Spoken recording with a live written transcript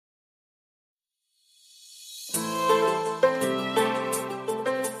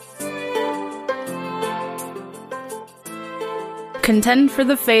contend for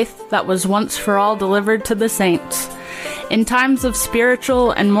the faith that was once for all delivered to the saints. In times of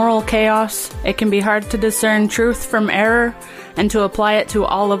spiritual and moral chaos, it can be hard to discern truth from error and to apply it to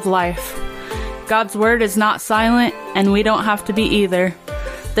all of life. God's word is not silent, and we don't have to be either.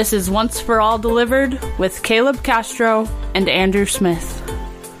 This is Once for All Delivered with Caleb Castro and Andrew Smith.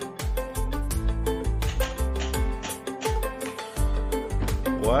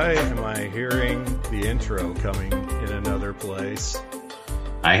 Why am I hearing the intro coming in another place?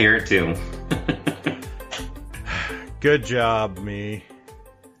 I hear it too. Good job, me.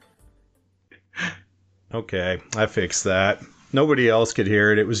 Okay, I fixed that. Nobody else could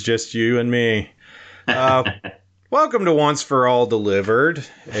hear it. It was just you and me. Welcome to Once for All Delivered,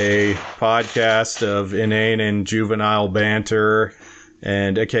 a podcast of inane and juvenile banter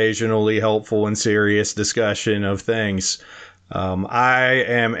and occasionally helpful and serious discussion of things. I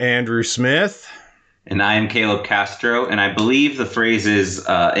am Andrew Smith. And I am Caleb Castro, and I believe the phrase is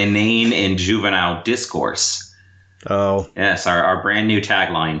inane and juvenile discourse. Oh. Yes, our brand new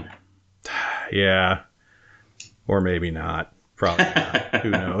tagline. Yeah. Or maybe not. Probably not. Who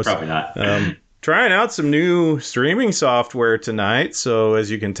knows? Probably not. Trying out some new streaming software tonight, so as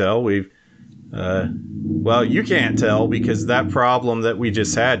you can tell, we've... well, you can't tell because that problem that we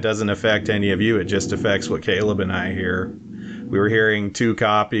just had doesn't affect any of you. It just affects what Caleb and I hear. We were hearing 2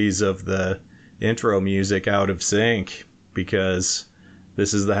 copies of the intro music out of sync because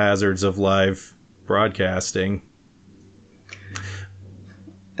this is the hazards of live broadcasting.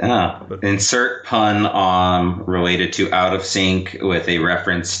 Insert pun related to out of sync with a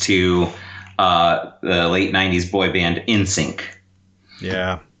reference to the late 90s boy band NSYNC.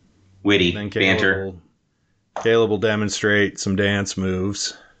 Yeah. Witty then banter. Caleb will demonstrate some dance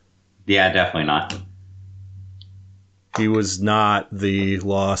moves. Yeah, definitely not. He was not the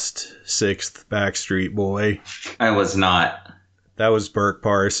lost 6th Backstreet Boy. I was not. That was Burke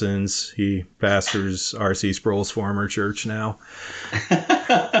Parsons. He pastors R.C. Sproul's former church now.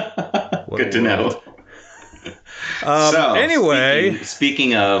 Good to know. So, anyway.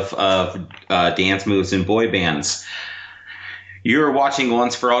 Speaking of dance moves and boy bands, you're watching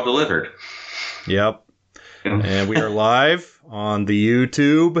Once for All Delivered. Yep. And we are live on the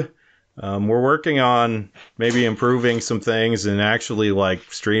YouTube. We're working on maybe improving some things and actually like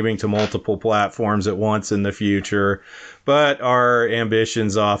streaming to multiple platforms at once in the future. But our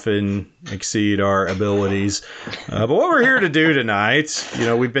ambitions often exceed our abilities. But what we're here to do tonight,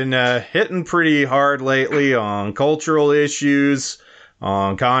 we've been hitting pretty hard lately on cultural issues,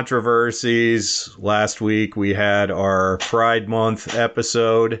 on controversies. Last week we had our Pride Month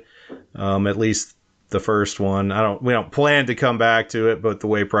episode, at least the first one. We don't plan to come back to it, but the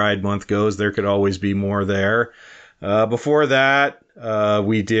way Pride Month goes, there could always be more there. Before that,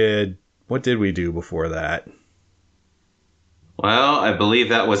 what did we do before that? Well, I believe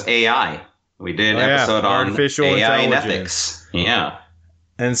that was AI. We did an episode on artificial AI and intelligence. ethics. Yeah.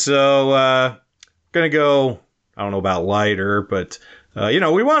 And so, going to go, I don't know about lighter, but,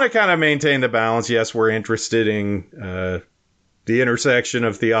 we want to kind of maintain the balance. Yes, we're interested in the intersection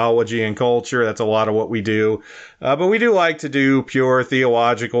of theology and culture. That's a lot of what we do. But we do like to do pure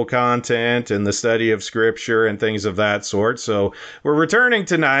theological content and the study of scripture and things of that sort. So we're returning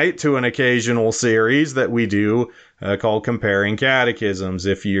tonight to an occasional series that we do called Comparing Catechisms.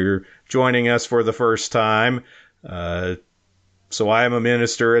 If you're joining us for the first time, so I am a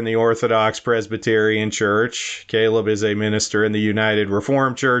minister in the Orthodox Presbyterian Church. Caleb is a minister in the United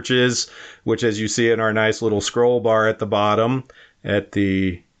Reformed Churches, which, as you see in our nice little scroll bar at the bottom,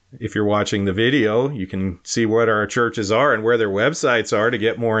 if you're watching the video, you can see what our churches are and where their websites are to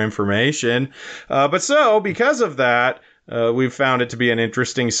get more information. Because of that, we've found it to be an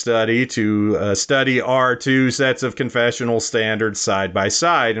interesting study to study our 2 sets of confessional standards side by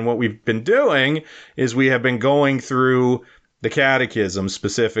side. And what we've been doing is we have been going through the catechism,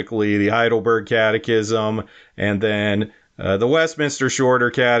 specifically the Heidelberg Catechism, and then the Westminster Shorter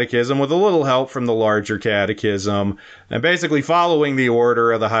Catechism with a little help from the larger catechism, and basically following the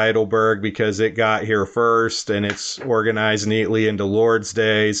order of the Heidelberg because it got here first and it's organized neatly into Lord's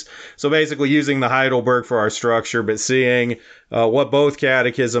Days. So basically using the Heidelberg for our structure, but seeing what both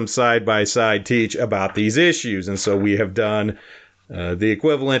catechisms side by side teach about these issues. And so we have done the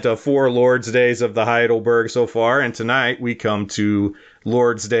equivalent of 4 Lord's Days of the Heidelberg so far, and tonight we come to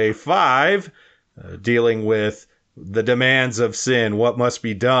Lord's Day 5, dealing with the demands of sin, what must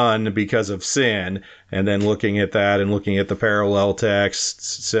be done because of sin, and then looking at that and looking at the parallel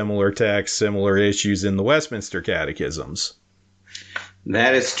texts, similar issues in the Westminster Catechisms.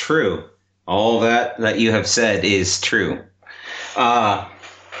 That is true. All that you have said is true. Yeah,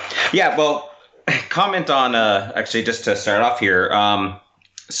 well, comment on actually just to start off here.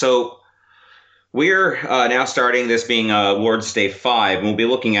 So we're now starting this being Lord's Day 5, and we'll be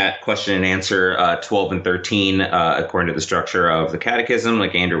looking at question and answer 12 and 13 according to the structure of the Catechism,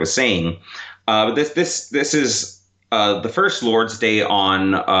 like Andrew was saying. But this is the first Lord's Day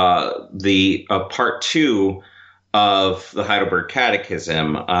on the part 2 of the Heidelberg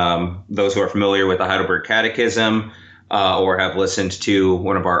Catechism. Those who are familiar with the Heidelberg Catechism or have listened to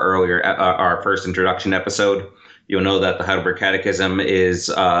one of our earlier, our first introduction episode, you'll know that the Heidelberg Catechism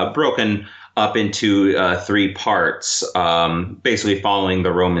is broken up into 3 parts, basically following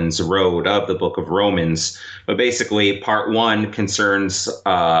the Romans road of the book of Romans. But basically, part 1 concerns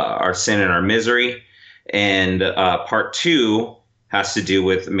our sin and our misery, and part 2 has to do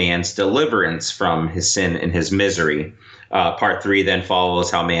with man's deliverance from his sin and his misery. Part 3 then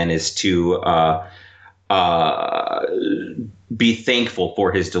follows how man is to be thankful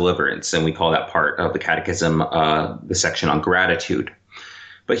for his deliverance, and we call that part of the Catechism the section on gratitude.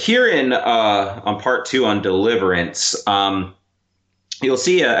 But here on part 2 on deliverance, you'll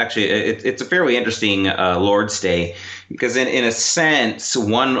see actually it's a fairly interesting Lord's Day, because in a sense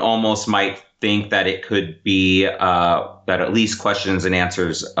one almost might think that it could be that at least questions and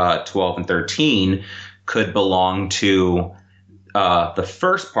answers 12 and 13 could belong to the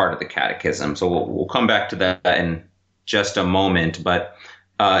first part of the Catechism. So we'll come back to that in just a moment. But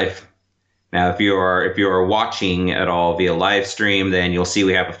if you are watching at all via live stream, then you'll see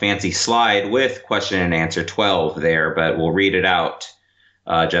we have a fancy slide with question and answer 12 there, but we'll read it out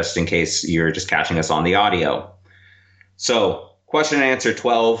just in case you're just catching us on the audio. So question and answer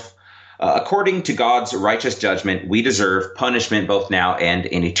 12. According to God's righteous judgment, we deserve punishment both now and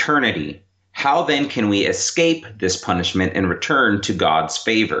in eternity. How then can we escape this punishment and return to God's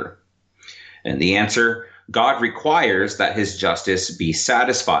favor? And the answer, God requires that his justice be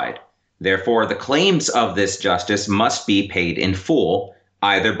satisfied. Therefore, the claims of this justice must be paid in full,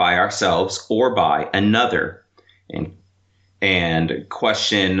 either by ourselves or by another. And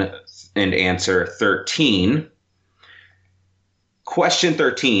question and answer 13. Question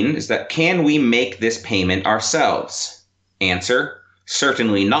 13 is that, can we make this payment ourselves? Answer,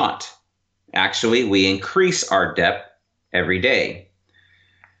 certainly not. Actually, we increase our debt every day.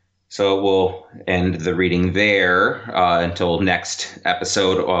 So we'll end the reading there until next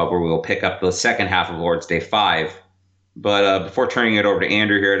episode, where we'll pick up the second half of Lord's Day 5. But before turning it over to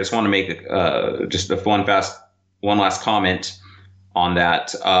Andrew here, I just want to make just one last comment on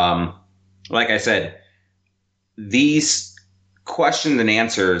that. Like I said, these questions and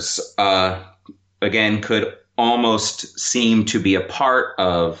answers, again, could almost seem to be a part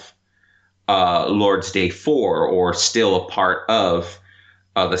of Lord's Day 4, or still a part of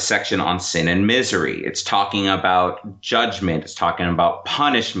the section on sin and misery. It's talking about judgment. It's talking about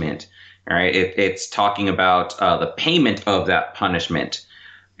punishment. All right. It's talking about the payment of that punishment.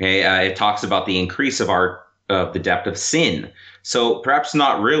 Okay. It talks about the increase of the depth of sin. So perhaps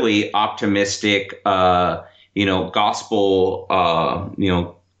not really optimistic, gospel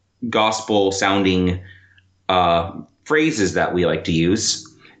sounding phrases that we like to use.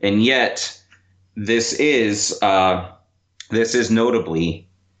 And yet this is notably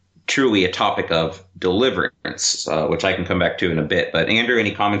truly a topic of deliverance, which I can come back to in a bit. But Andrew,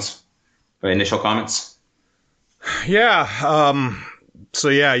 any comments, initial comments? Yeah. So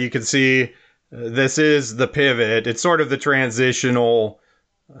yeah, you can see this is the pivot. It's sort of the transitional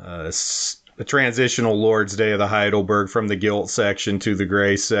Lord's Day of the Heidelberg, from the guilt section to the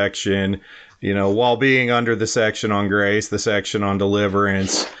grace section, while being under the section on grace, the section on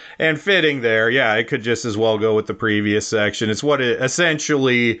deliverance, and fitting there. Yeah, it could just as well go with the previous section. It's what it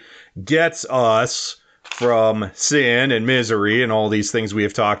essentially gets us from sin and misery and all these things we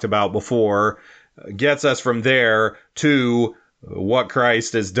have talked about before, gets us from there to what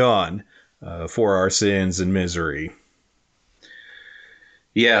Christ has done for our sins and misery.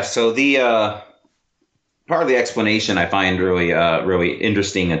 Yeah, so the part of the explanation I find really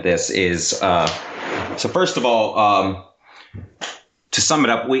interesting at this is, so first of all, to sum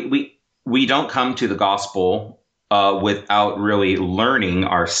it up, we don't come to the gospel without really learning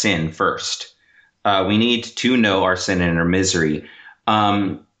our sin first. We need to know our sin and our misery.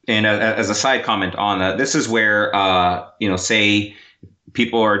 And as a side comment on that, this is where, say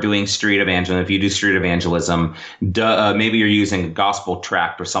people are doing street evangelism. If you do street evangelism, maybe you're using a gospel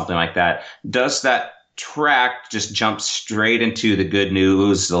tract or something like that. Does that tract just jump straight into the good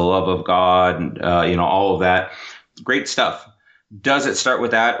news, the love of God, and, all of that? Great stuff. Does it start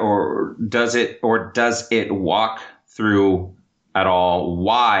with that, or does it walk through at all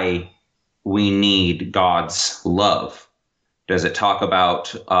why we need God's love? Does it talk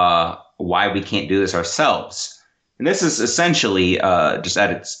about why we can't do this ourselves. And this is essentially just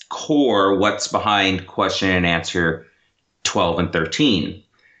at its core what's behind question and answer 12 and 13.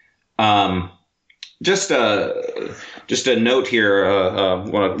 Just a note here. I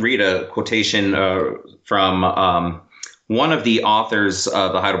want to read a quotation from one of the authors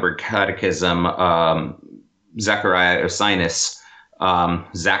of the Heidelberg Catechism, Zechariah Ursinus,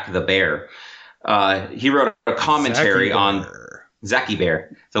 Zach the Bear. He wrote a commentary on Zachy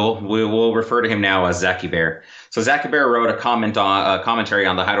Bear. So we'll refer to him now as Zachy Bear. So Zachy Bear wrote a commentary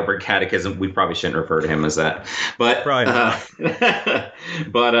on the Heidelberg Catechism. We probably shouldn't refer to him as that, but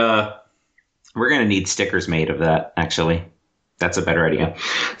but we're gonna need stickers made of that. Actually, that's a better idea.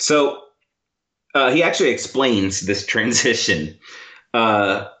 So he actually explains this transition.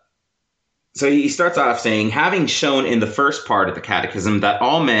 So he starts off saying, having shown in the first part of the Catechism that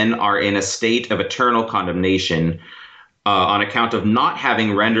all men are in a state of eternal condemnation on account of not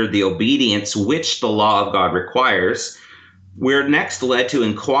having rendered the obedience which the law of God requires, we're next led to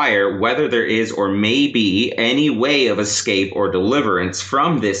inquire whether there is or may be any way of escape or deliverance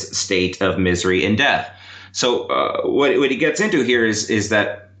from this state of misery and death. So what he gets into here is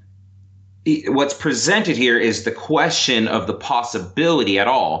that what's presented here is the question of the possibility at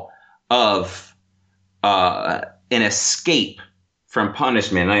all of an escape from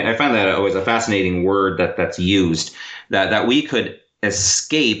punishment. I find that always a fascinating word that's used, that we could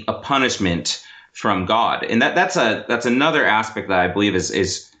escape a punishment from God. And that's another aspect that I believe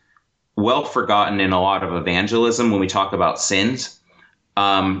is well forgotten in a lot of evangelism when we talk about sins,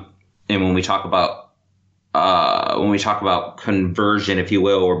 and when we talk about conversion, if you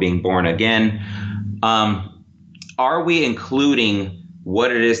will, or being born again. Are we including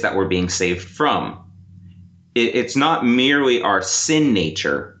what it is that we're being saved from? It's not merely our sin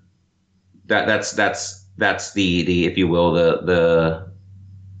nature that's the if you will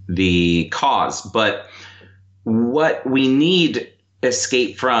the cause, but what we need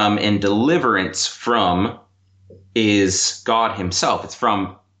escape from and deliverance from is God Himself. It's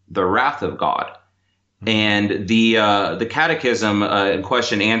from the wrath of God. And the Catechism in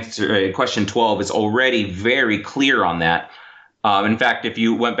question 12 is already very clear on that. In fact, if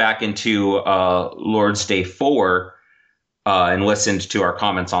you went back into Lord's Day 4 and listened to our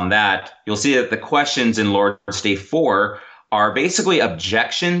comments on that, you'll see that the questions in Lord's Day 4 are basically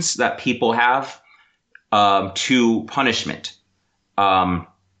objections that people have to punishment. But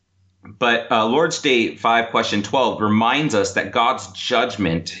Lord's Day 5, question 12, reminds us that God's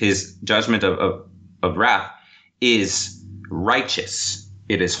judgment, His judgment of wrath, is righteous.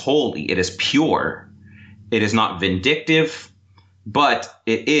 It is holy. It is pure. It is not vindictive, but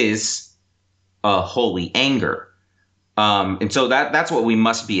it is a holy anger. And so that's what we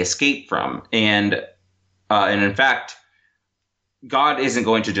must be escaped from. And in fact, God isn't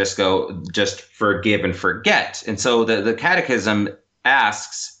going to just forgive and forget. And so the Catechism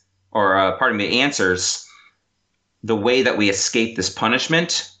asks, or answers the way that we escape this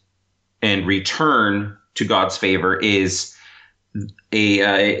punishment and return to God's favor is that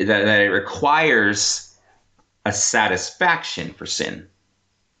it requires a satisfaction for sin.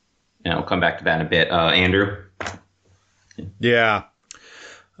 And I'll come back to that in a bit. Andrew? Yeah.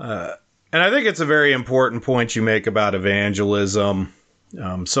 And I think it's a very important point you make about evangelism.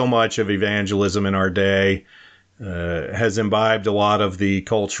 So much of evangelism in our day has imbibed a lot of the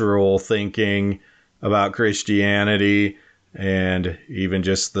cultural thinking about Christianity, and even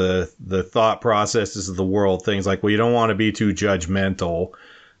just the thought processes of the world. Things like, well, you don't want to be too judgmental.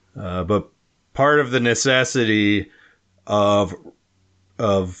 But part of the necessity of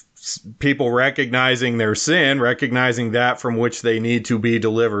people recognizing their sin, recognizing that from which they need to be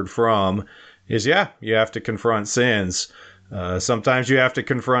delivered from, is, you have to confront sins. Sometimes you have to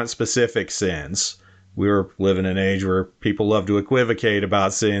confront specific sins. We live in an age where people love to equivocate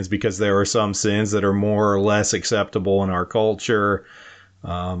about sins because there are some sins that are more or less acceptable in our culture.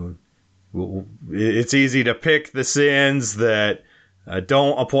 It's easy to pick the sins that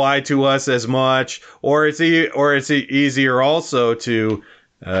don't apply to us as much, or it's easier also to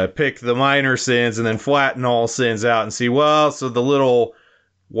pick the minor sins and then flatten all sins out and see, well, so the little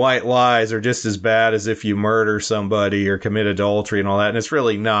white lies are just as bad as if you murder somebody or commit adultery and all that. And it's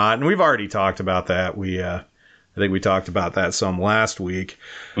really not. And we've already talked about that. I think we talked about that some last week.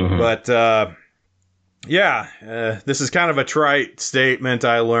 Mm-hmm. But this is kind of a trite statement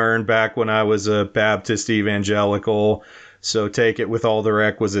I learned back when I was a Baptist evangelical. So take it with all the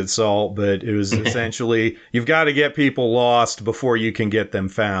requisite salt. But it was essentially, you've got to get people lost before you can get them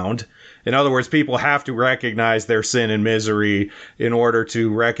found. In other words, people have to recognize their sin and misery in order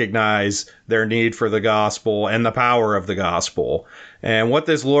to recognize their need for the gospel and the power of the gospel. And what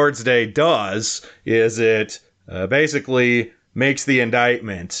this Lord's Day does is it basically makes the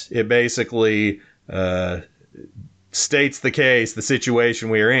indictment. It basically states the case, the situation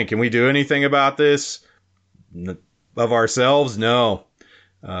we are in. Can we do anything about this of ourselves? No.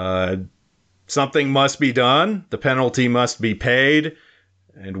 Something must be done. The penalty must be paid,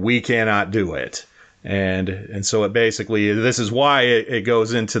 and we cannot do it. And so it basically, this is why it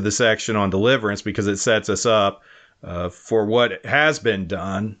goes into the section on deliverance, because it sets us up for what has been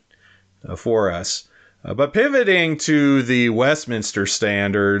done for us. But pivoting to the Westminster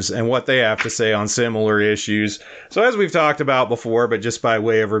Standards and what they have to say on similar issues. So as we've talked about before, but just by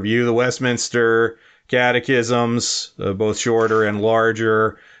way of review, the Westminster Catechisms, both shorter and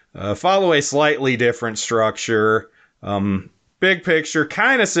larger, follow a slightly different structure. Big picture,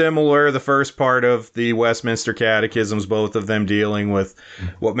 kind of similar. The first part of the Westminster Catechisms, both of them dealing with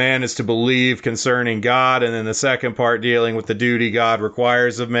what man is to believe concerning God, and then the second part dealing with the duty God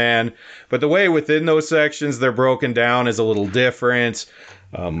requires of man. But the way within those sections they're broken down is a little different.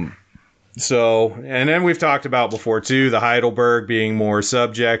 And then we've talked about before too, the Heidelberg being more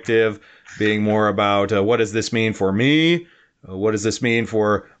subjective, being more about what does this mean for me? What does this mean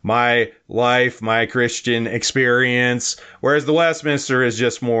for my life, my Christian experience? Whereas the Westminster is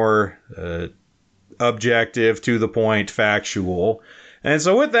just more objective, to the point, factual. And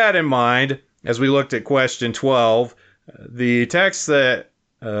so with that in mind, as we looked at question 12, the texts that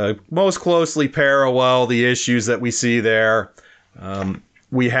most closely parallel the issues that we see there,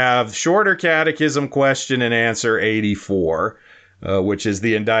 we have Shorter Catechism question and answer 84. Which is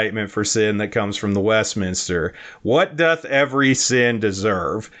the indictment for sin that comes from the Westminster. What doth every sin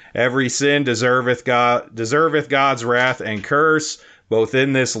deserve? Every sin deserveth God's wrath and curse, both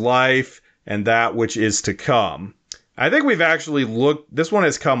in this life and that which is to come. I think we've actually looked, this one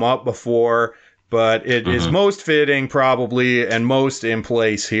has come up before, but it is most fitting probably and most in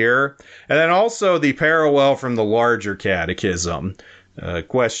place here. And then also the parallel from the larger catechism.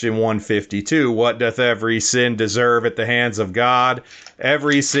 Question 152, what doth every sin deserve at the hands of God?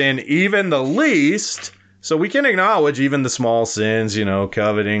 Every sin, even the least. So we can acknowledge even the small sins,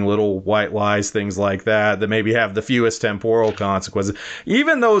 coveting, little white lies, things like that maybe have the fewest temporal consequences.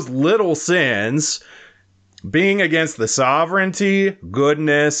 Even those little sins, being against the sovereignty,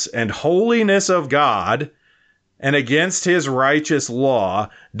 goodness, and holiness of God, and against his righteous law,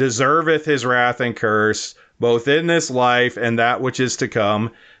 deserveth his wrath and curse, both in this life and that which is to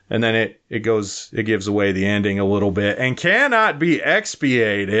come. And then it gives away the ending a little bit, and cannot be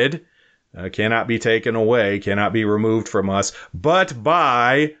expiated, cannot be taken away, cannot be removed from us, but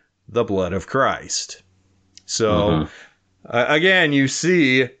by the blood of Christ. So, again, you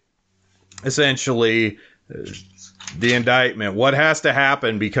see essentially the indictment. What has to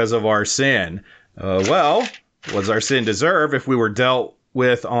happen because of our sin? Well, what does our sin deserve if we were dealt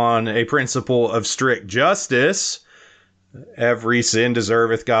with on a principle of strict justice? Every sin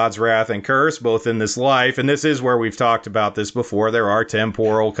deserveth God's wrath and curse, both in this life, and this is where we've talked about this before. There are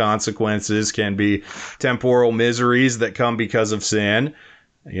temporal consequences, can be temporal miseries that come because of sin.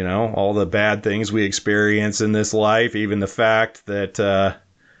 All the bad things we experience in this life, even the fact that,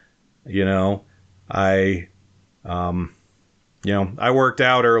 I worked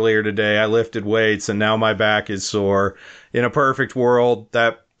out earlier today. I lifted weights, and now my back is sore. In a perfect world,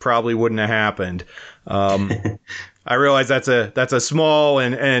 that probably wouldn't have happened. I realize that's a small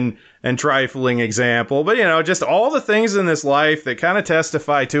and trifling example, but just all the things in this life that kind of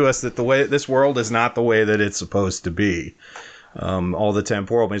testify to us that the way this world is not the way that it's supposed to be. All the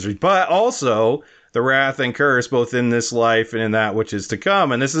temporal misery, but also the wrath and curse, both in this life and in that which is to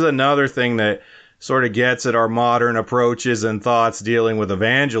come. And this is another thing that sort of gets at our modern approaches and thoughts dealing with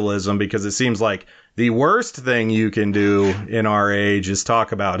evangelism, because it seems like the worst thing you can do in our age is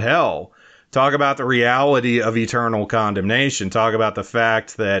talk about hell, talk about the reality of eternal condemnation, talk about the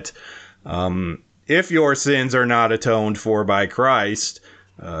fact that if your sins are not atoned for by Christ,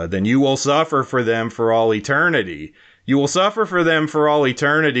 then you will suffer for them for all eternity. You will suffer for them for all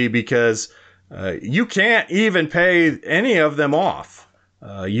eternity because you can't even pay any of them off.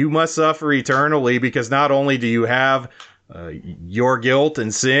 You must suffer eternally, because not only do you have your guilt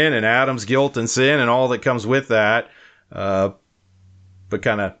and sin and Adam's guilt and sin and all that comes with that, but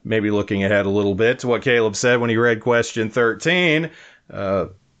kind of maybe looking ahead a little bit to what Caleb said when he read question 13,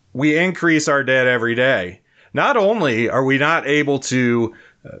 we increase our debt every day. Not only are we not able to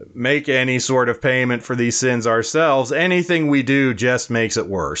make any sort of payment for these sins ourselves, anything we do just makes it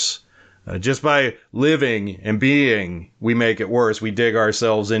worse. Just by living and being, we make it worse. We dig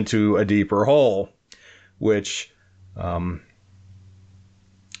ourselves into a deeper hole, which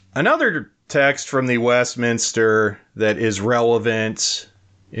another text from the Westminster that is relevant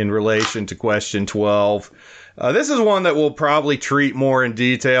in relation to question 12. This is one that we'll probably treat more in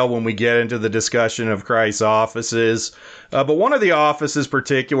detail when we get into the discussion of Christ's offices. But one of the offices,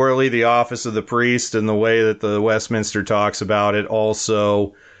 particularly the office of the priest, and the way that the Westminster talks about it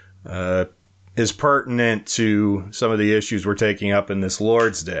also is pertinent to some of the issues we're taking up in this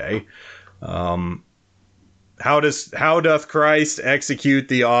Lord's Day. How doth Christ execute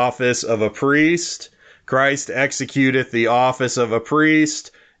the office of a priest? Christ executeth the office of a priest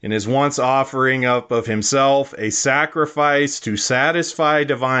in his once offering up of himself a sacrifice to satisfy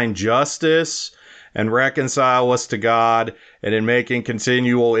divine justice and reconcile us to God, and in making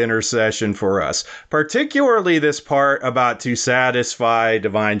continual intercession for us. Particularly this part about to satisfy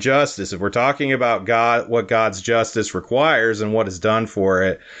divine justice. If we're talking about God, what God's justice requires and what is done for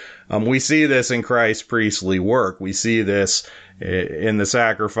it, we see this in Christ's priestly work. We see this in the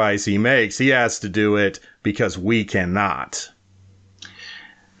sacrifice he makes. He has to do it because we cannot.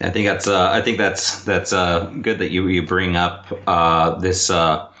 I think that's good that you bring up this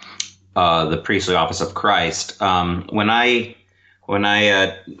the priestly office of Christ. When I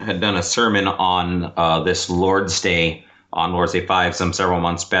had done a sermon on this Lord's Day, on Lord's Day 5 several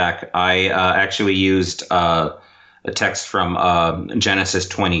months back, I actually used a text from Genesis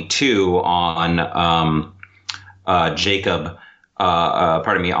 22 on Jacob.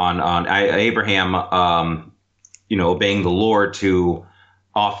 On Abraham, obeying the Lord to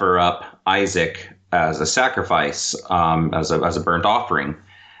offer up Isaac as a sacrifice, as a burnt offering.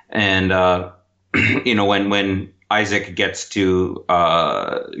 And, when Isaac gets to,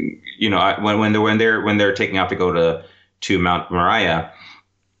 when they're taking off to go to Mount Moriah,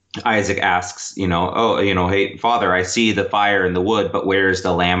 Isaac asks, hey, Father, I see the fire and the wood, but where's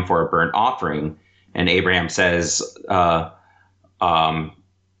the lamb for a burnt offering? And Abraham says, God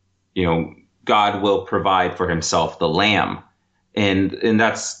will provide for himself the lamb. And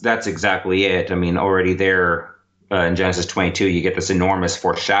that's exactly it. I mean, already there in Genesis 22, you get this enormous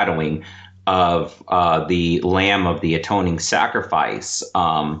foreshadowing of the Lamb of the atoning sacrifice.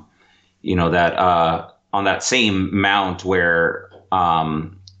 That on that same mount where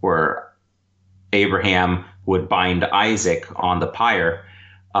Abraham would bind Isaac on the pyre,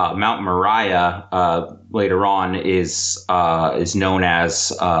 Mount Moriah later on is known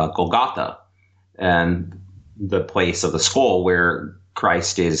as Golgotha, and the place of the skull where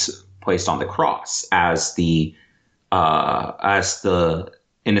Christ is placed on the cross as the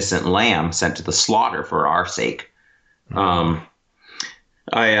innocent lamb sent to the slaughter for our sake. I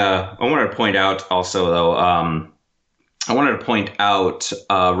wanted to point out also, though,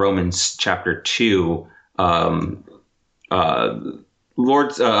 Romans chapter 2,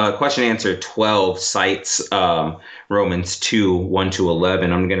 Lord's question answer 12 cites Romans 2, 1 to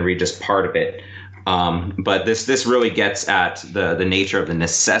 11. I'm going to read just part of it. But this really gets at the nature of the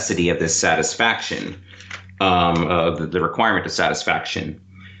necessity of this satisfaction, the requirement of satisfaction.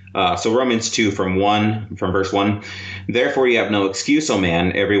 So Romans 2 from verse 1, therefore you have no excuse, O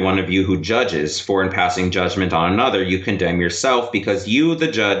man, every one of you who judges, for in passing judgment on another you condemn yourself, because you,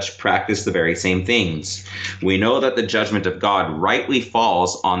 the judge, practice the very same things. We know that the judgment of God rightly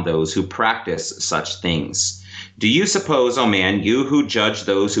falls on those who practice such things. Do you suppose, O man, you who judge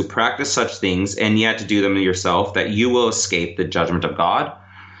those who practice such things and yet do them yourself, that you will escape the judgment of God?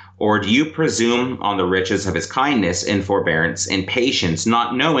 Or do you presume on the riches of his kindness and forbearance and patience,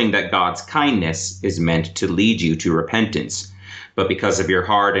 not knowing that God's kindness is meant to lead you to repentance? But because of your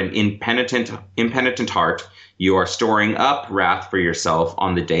hard and impenitent heart, you are storing up wrath for yourself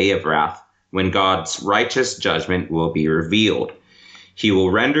on the day of wrath, when God's righteous judgment will be revealed. He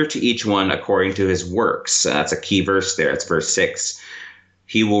will render to each one according to his works. That's a key verse there. It's verse 6.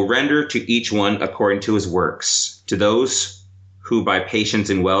 He will render to each one according to his works. To those who by patience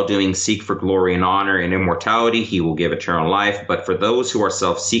and well-doing seek for glory and honor and immortality, he will give eternal life. But for those who are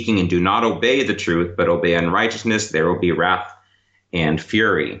self-seeking and do not obey the truth, but obey unrighteousness, there will be wrath and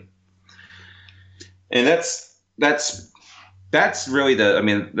fury. And that's really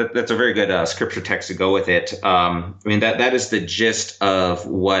that's a very good scripture text to go with it. That is the gist of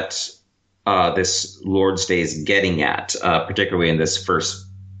what this Lord's Day is getting at, particularly in this first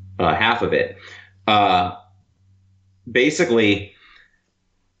half of it. Basically,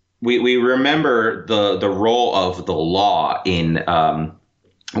 we remember the role of the law in that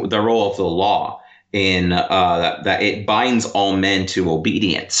it binds all men to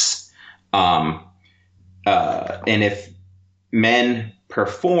obedience, and if men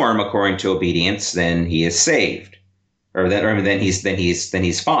perform according to obedience, then he is saved, then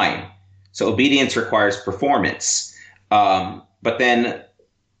he's fine. So obedience requires performance. But then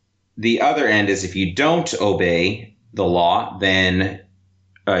the other end is if you don't obey the law, then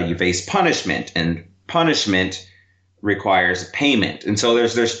you face punishment, and punishment requires payment. And so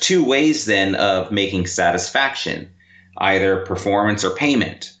there's two ways then of making satisfaction, either performance or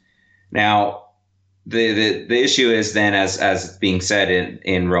payment. Now, the issue is then, as being said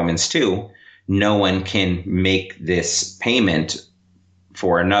in Romans 2, no one can make this payment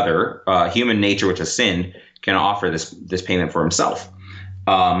for another. Human nature, which has sinned, can offer this payment for himself.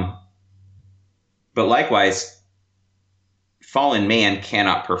 But likewise, fallen man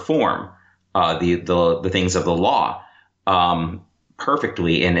cannot perform the things of the law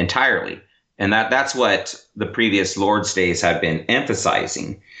perfectly and entirely. And that's what the previous Lord's days have been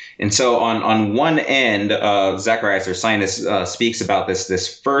emphasizing. And so on one end, Zacharias Ursinus speaks about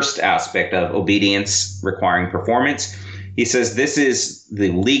this first aspect of obedience requiring performance. He says this is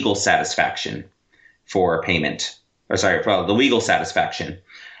the legal satisfaction for payment. The legal satisfaction.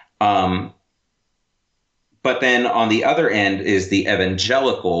 But then on the other end is the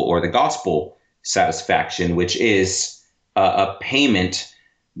evangelical or the gospel satisfaction, which is a payment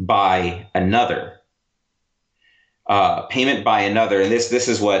by another. Payment by another, and this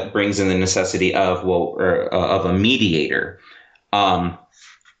is what brings in the necessity of a mediator. And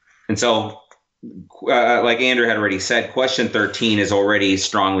so, like Andrew had already said, question 13 is already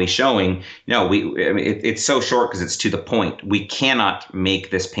strongly showing. It's so short because it's to the point. We cannot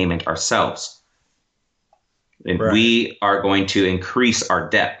make this payment ourselves, and right. We are going to increase our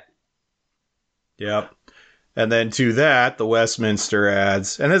debt. Yep. And then to that, the Westminster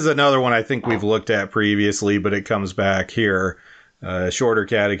adds, and this is another one I think we've looked at previously, but it comes back here, shorter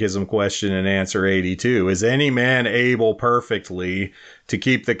catechism question and answer 82. Is any man able perfectly to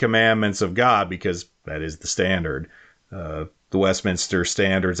keep the commandments of God? Because that is the standard. The Westminster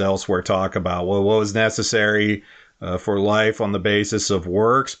standards elsewhere talk about, what was necessary for life on the basis of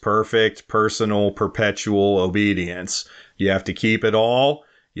works, perfect, personal, perpetual obedience. You have to keep it all.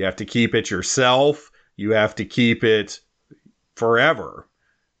 You have to keep it yourself. You have to keep it forever.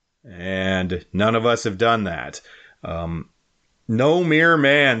 And none of us have done that. No mere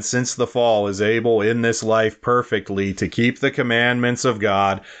man since the fall is able in this life perfectly to keep the commandments of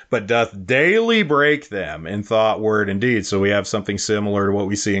God, but doth daily break them in thought, word, and deed. So we have something similar to what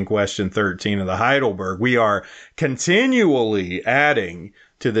we see in question 13 of the Heidelberg. We are continually adding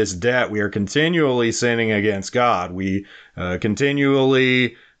to this debt. We are continually sinning against God. We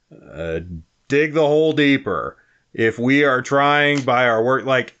continually dig the hole deeper. If we are trying by our work,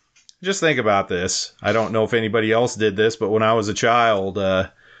 like, just think about this. I don't know if anybody else did this, but when I was a child,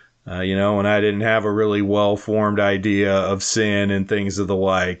 and I didn't have a really well-formed idea of sin and things of the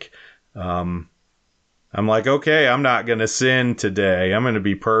like, I'm like, okay, I'm not going to sin today. I'm going to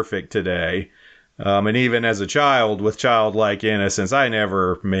be perfect today. And even as a child, with childlike innocence, I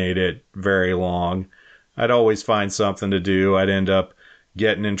never made it very long. I'd always find something to do. I'd end up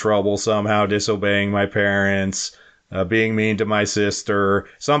getting in trouble somehow, disobeying my parents, being mean to my sister,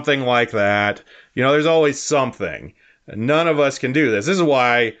 something like that. There's always something. None of us can do this. This is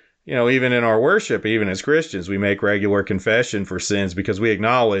why, even in our worship, even as Christians, we make regular confession for sins, because we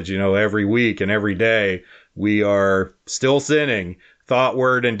acknowledge, every week and every day we are still sinning, thought,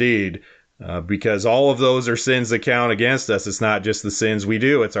 word, and deed, because all of those are sins that count against us. It's not just the sins we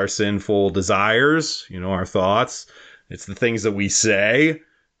do. It's our sinful desires, our thoughts. It's the things that we say,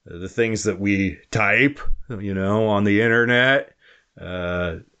 the things that we type, on the internet,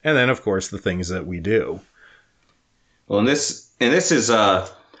 and then, of course, the things that we do. Well, and this is now,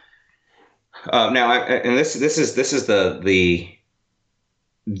 and this is the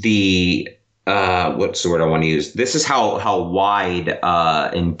what's the word I want to use? This is how wide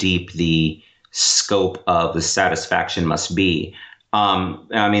and deep the scope of the satisfaction must be.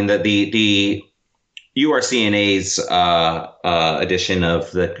 The URCNA's edition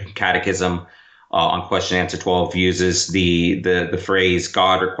of the Catechism on question answer 12 uses the phrase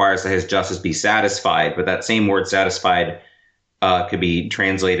God requires that his justice be satisfied, but that same word satisfied could be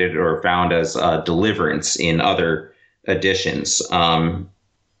translated or found as deliverance in other editions.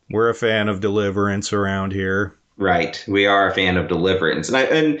 We're a fan of deliverance around here. Right, we are a fan of deliverance,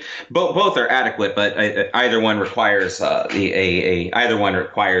 and both are adequate, but either one requires either one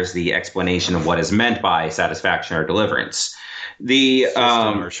requires the explanation of what is meant by satisfaction or deliverance.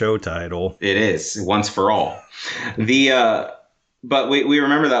 Our show title. It is once for all. But we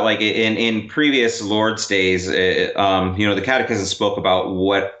remember that, like, in previous Lord's days, the Catechism spoke about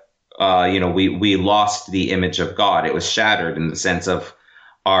what we lost the image of God. It was shattered in the sense of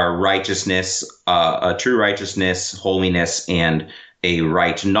are righteousness, a true righteousness, holiness, and a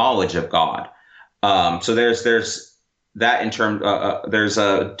right knowledge of God. So there's that in terms. There's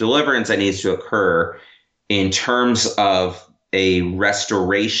a deliverance that needs to occur in terms of a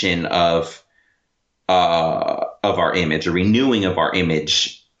restoration of our image, a renewing of our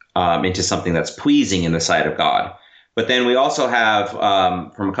image into something that's pleasing in the sight of God. But then we also have,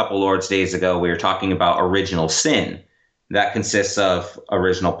 from a couple Lord's days ago, we were talking about original sin. That consists of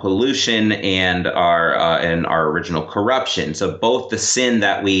original pollution and our original corruption. So both the sin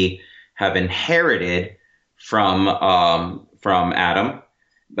that we have inherited from Adam,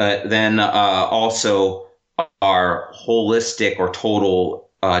 but then also our holistic or total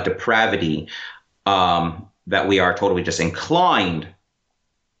depravity, that we are totally just inclined,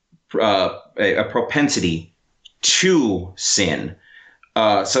 a propensity to sin.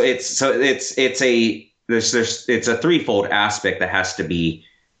 So it's a threefold aspect that has to be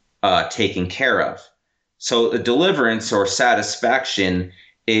taken care of. So the deliverance or satisfaction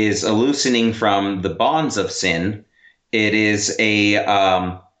is a loosening from the bonds of sin. It is a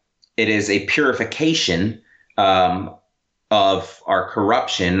purification of our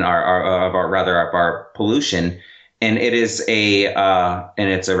corruption, of our pollution, and it's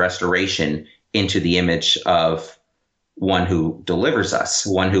a restoration into the image of one who delivers us,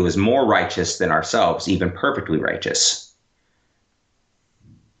 one who is more righteous than ourselves, even perfectly righteous.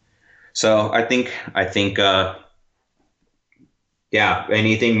 So I think,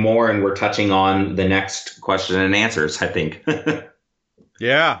 anything more, and we're touching on the next question and answers, I think.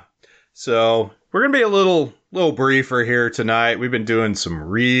 Yeah. So we're going to be a little briefer here tonight. We've been doing some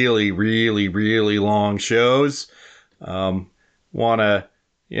really, really, really long shows.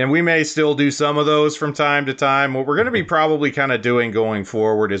 And we may still do some of those from time to time. What we're going to be probably kind of doing going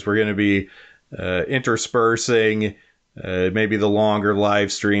forward is we're going to be interspersing maybe the longer live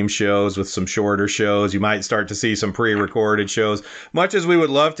stream shows with some shorter shows. You might start to see some pre-recorded shows. Much as we would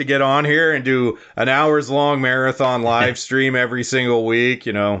love to get on here and do an hours long marathon live stream every single week,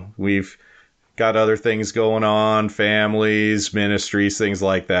 we've got other things going on, families, ministries, things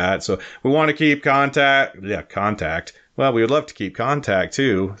like that. So we want to keep contact. Well, we would love to keep contact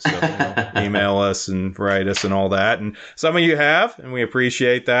too. So email us and write us and all that. And some of you have, and we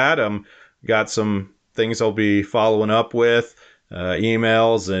appreciate that. Got some things I'll be following up with,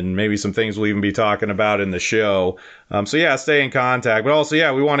 emails, and maybe some things we'll even be talking about in the show. So yeah, stay in contact. But also,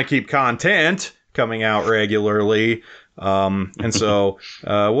 yeah, we want to keep content coming out regularly. And so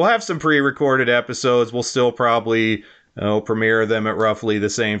we'll have some pre-recorded episodes. We'll still probably premiere them at roughly the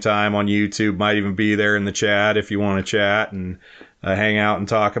same time on YouTube. Might even be there in the chat if you want to chat and hang out and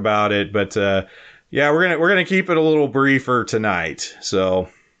talk about it. But yeah, we're gonna keep it a little briefer tonight. So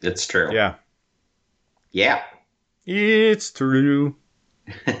it's true. Yeah. Yeah. It's true.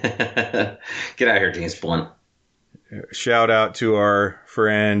 Get out of here, James Blunt. Shout out to our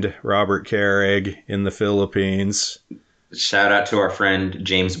friend Robert Carrig in the Philippines. Shout out to our friend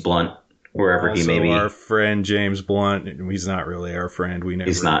James Blunt, wherever also he may be. Our friend James Blunt. He's not really our friend. We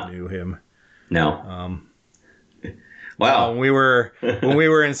never knew him. No. Wow. When we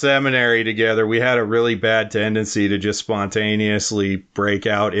were in seminary together, we had a really bad tendency to just spontaneously break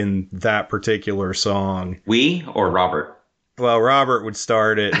out in that particular song. We or Robert? Well, Robert would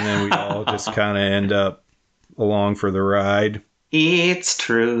start it, and then we all just kind of end up along for the ride. It's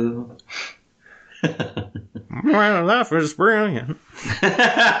true. My life is brilliant.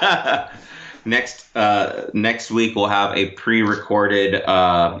 Next week we'll have a pre-recorded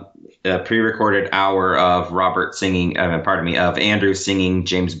hour of Robert singing. Of Andrew singing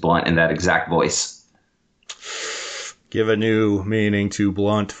James Blunt in that exact voice. Give a new meaning to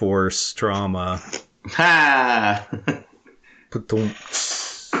blunt force trauma. Ha!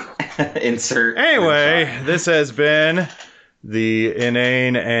 Insert. Anyway, this has been the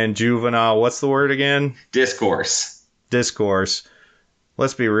inane and juvenile. What's the word again? Discourse.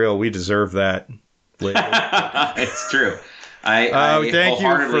 Let's be real. We deserve that. It's true. I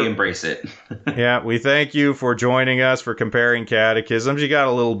wholeheartedly embrace it. Yeah, we thank you for joining us for Comparing Catechisms. You got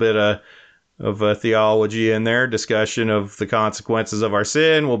a little bit of theology in there, discussion of the consequences of our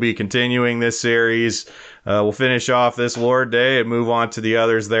sin. We'll be continuing this series. We'll finish off this Lord Day and move on to the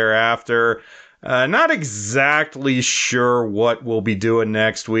others thereafter. Not exactly sure what we'll be doing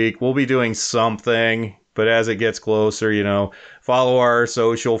next week. We'll be doing something, but as it gets closer, follow our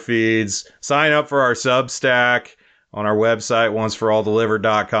social feeds, sign up for our Substack on our website,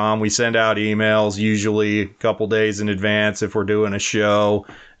 onceforalldelivered.com. We send out emails usually a couple days in advance if we're doing a show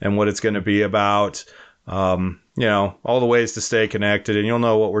and what it's going to be about. All the ways to stay connected, and you'll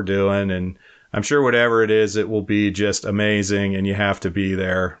know what we're doing. And I'm sure whatever it is, it will be just amazing, and you have to be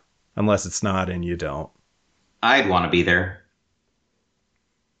there. Unless it's not, and you don't. I'd want to be there.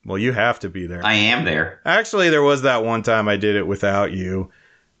 Well, you have to be there. I am there. Actually, there was that one time I did it without you.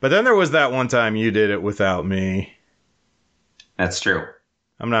 But then there was that one time you did it without me. That's true.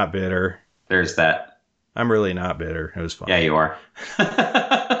 I'm not bitter. There's that. I'm really not bitter. It was fun. Yeah, you are.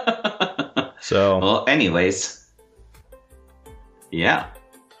 So. Well, anyways. Yeah.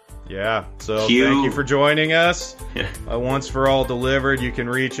 Yeah, so thank you for joining us. Yeah. Once for All Delivered, you can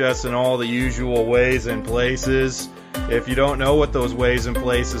reach us in all the usual ways and places. If you don't know what those ways and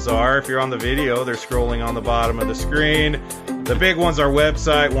places are, if you're on the video, they're scrolling on the bottom of the screen. The big one's our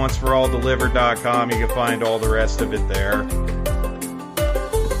website, onceforalldelivered.com. You can find all the rest of it there.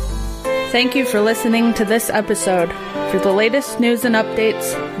 Thank you for listening to this episode. For the latest news and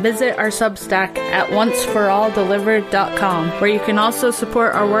updates, visit our Substack at onceforalldelivered.com, where you can also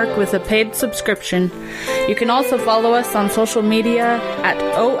support our work with a paid subscription. You can also follow us on social media at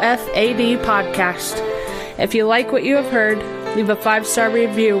OFAD Podcast. If you like what you have heard, leave a 5-star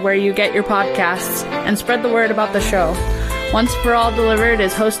review where you get your podcasts, and spread the word about the show. Once for All Delivered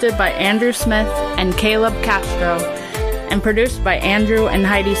is hosted by Andrew Smith and Caleb Castro, and produced by Andrew and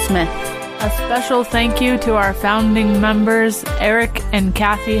Heidi Smith. A special thank you to our founding members, Eric and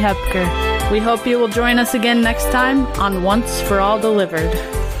Kathy Hepker. We hope you will join us again next time on Once for All Delivered.